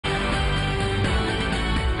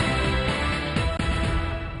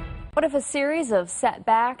What if a series of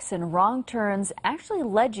setbacks and wrong turns actually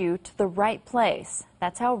led you to the right place?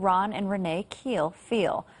 That's how Ron and Renee Keel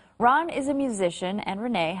feel. Ron is a musician and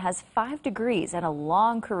Renee has 5 degrees and a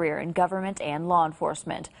long career in government and law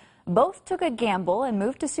enforcement. Both took a gamble and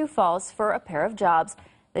moved to Sioux Falls for a pair of jobs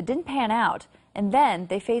that didn't pan out, and then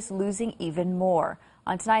they face losing even more.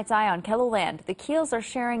 On tonight's Eye on KELOLAND, the Keels are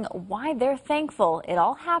sharing why they're thankful it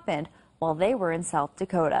all happened while they were in South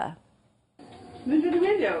Dakota. Look at the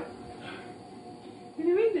window.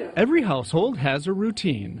 Every household has a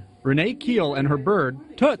routine. Renee Keel and her bird,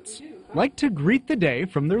 Toots, like to greet the day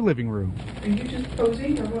from their living room. Are you just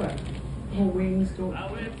posing or what? Oh, wings go.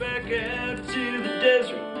 I went back out to the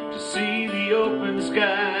desert to see the open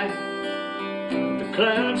sky. The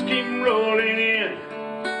clouds came rolling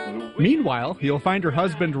in. Meanwhile, you'll find her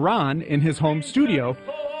husband Ron in his home studio,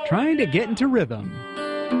 trying to get into rhythm.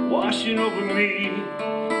 Washing over me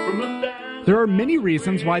from a There are many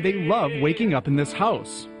reasons why they love waking up in this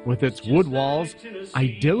house, with its wood walls,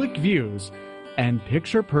 idyllic views, and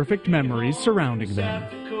picture-perfect memories surrounding them.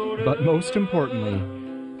 But most importantly,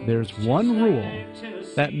 there's one rule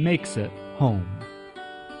that makes it home.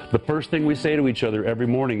 The first thing we say to each other every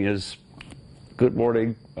morning is, "Good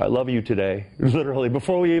morning, I love you today." Literally,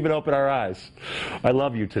 before we even open our eyes, "I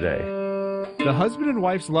love you today." The husband and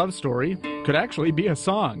wife's love story could actually be a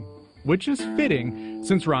song, which is fitting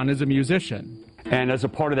since Ron is a musician. And as a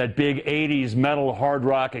part of that big 80s metal hard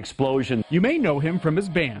rock explosion. You may know him from his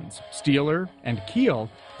bands, Steeler and Keel,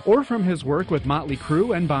 or from his work with Motley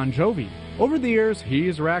Crue and Bon Jovi. Over the years,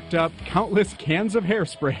 he's racked up countless cans of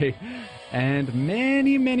hairspray and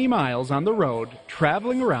many, many miles on the road,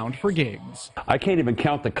 traveling around for gigs. I can't even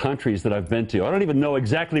count the countries that I've been to. I don't even know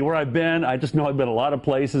exactly where I've been. I just know I've been a lot of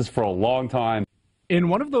places for a long time. In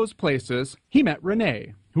one of those places, he met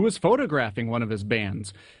Renee, who was photographing one of his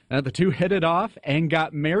bands. The two hit it off and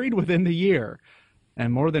got married within the year.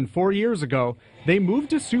 And more than 4 years ago, they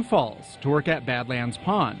moved to Sioux Falls to work at Badlands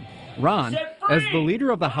Pond. Ron, as the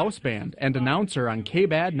leader of the house band and announcer on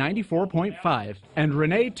KBAD 94.5, and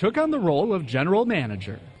Renee took on the role of general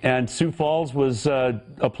manager. And Sioux Falls was a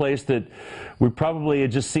place that we probably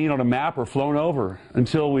had just seen on a map or flown over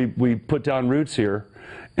until we put down roots here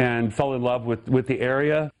and fell in love with the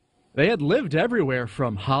area. They had lived everywhere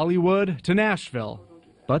from Hollywood to Nashville,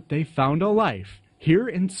 but they found a life here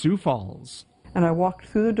in Sioux Falls. And I walked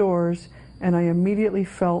through the doors and I immediately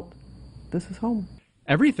felt this is home.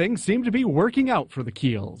 Everything seemed to be working out for the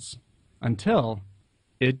Keels, until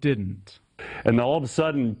it didn't. And all of a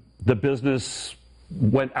sudden, the business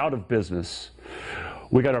went out of business.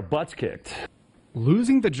 We got our butts kicked.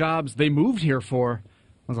 Losing the jobs they moved here for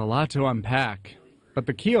was a lot to unpack. But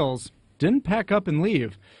the Keels didn't pack up and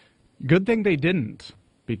leave. Good thing they didn't,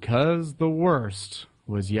 because the worst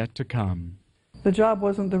was yet to come. The job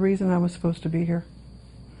wasn't the reason I was supposed to be here.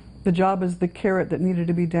 The job is the carrot that needed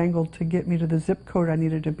to be dangled to get me to the zip code I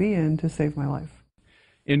needed to be in to save my life.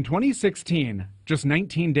 In 2016, just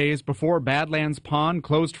 19 days before Badlands Pond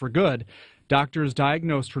closed for good, doctors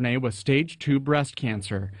diagnosed Renee with stage 2 breast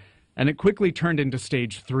cancer, and it quickly turned into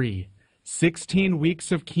stage 3. 16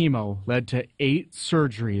 weeks of chemo led to 8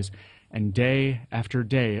 surgeries and day after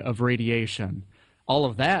day of radiation. All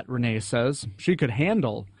of that, Renee says, she could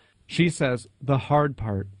handle. She says the hard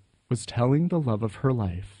part was telling the love of her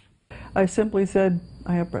life. I simply said,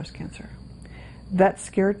 I have breast cancer. That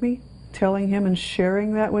scared me. Telling him and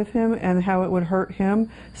sharing that with him and how it would hurt him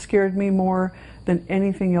scared me more than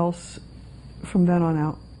anything else from then on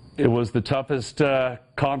out. It was the toughest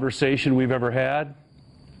conversation we've ever had.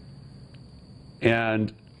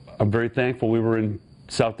 And I'm very thankful we were in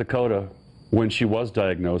South Dakota when she was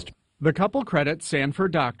diagnosed. The couple credits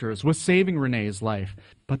Sanford doctors with saving Renee's life,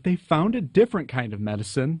 but they found a different kind of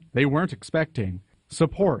medicine they weren't expecting.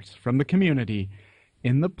 Support from the community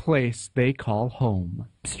in the place they call home.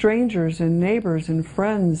 Strangers and neighbors and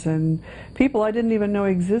friends and people I didn't even know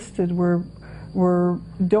existed were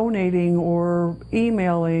donating or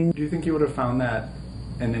emailing. Do you think you would have found that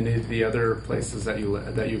in any of the other places that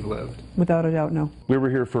you've lived? Without a doubt, no. We were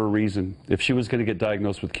here for a reason. If she was going to get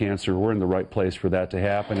diagnosed with cancer, we're in the right place for that to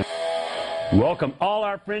happen. Welcome all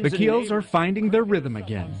our friends. The Keels are finding their rhythm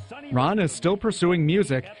again. Ron is still pursuing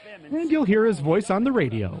music, and you'll hear his voice on the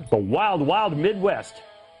radio. The wild, wild Midwest.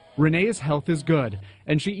 Renee's health is good,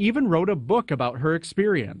 and she even wrote a book about her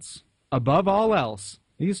experience. Above all else,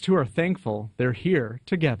 these two are thankful they're here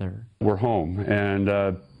together. We're home,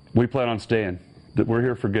 and we plan on staying. We're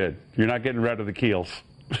here for good. You're not getting rid of the Keels.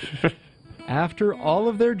 After all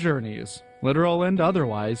of their journeys, literal and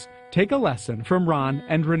otherwise, take a lesson from Ron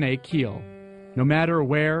and Renee Keel. No matter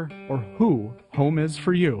where or who home is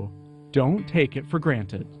for you, don't take it for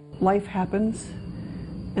granted. life happens,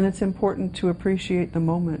 and it's important to appreciate the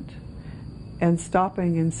moment. And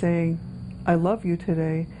stopping and saying, I love you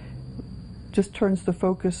today, just turns the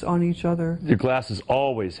focus on each other. Your glass is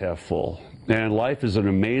always half full. And life is an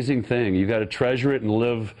amazing thing. You got to treasure it and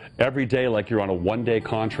live every day like you're on a one-day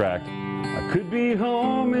contract. I could be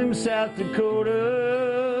home in South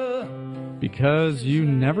Dakota, Because you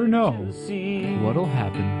never know what'll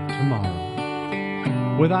happen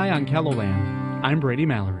tomorrow. With Eye on KELOLAND, I'm Brady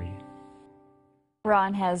Mallory.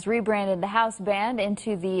 Ron has rebranded the house band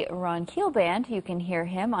into the Ron Keel Band. You can hear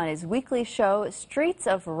him on his weekly show, Streets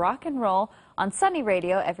of Rock and Roll, on Sunny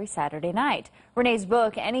Radio every Saturday night. Renee's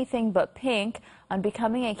book, Anything But Pink, on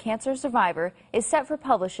becoming a cancer survivor, is set for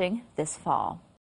publishing this fall.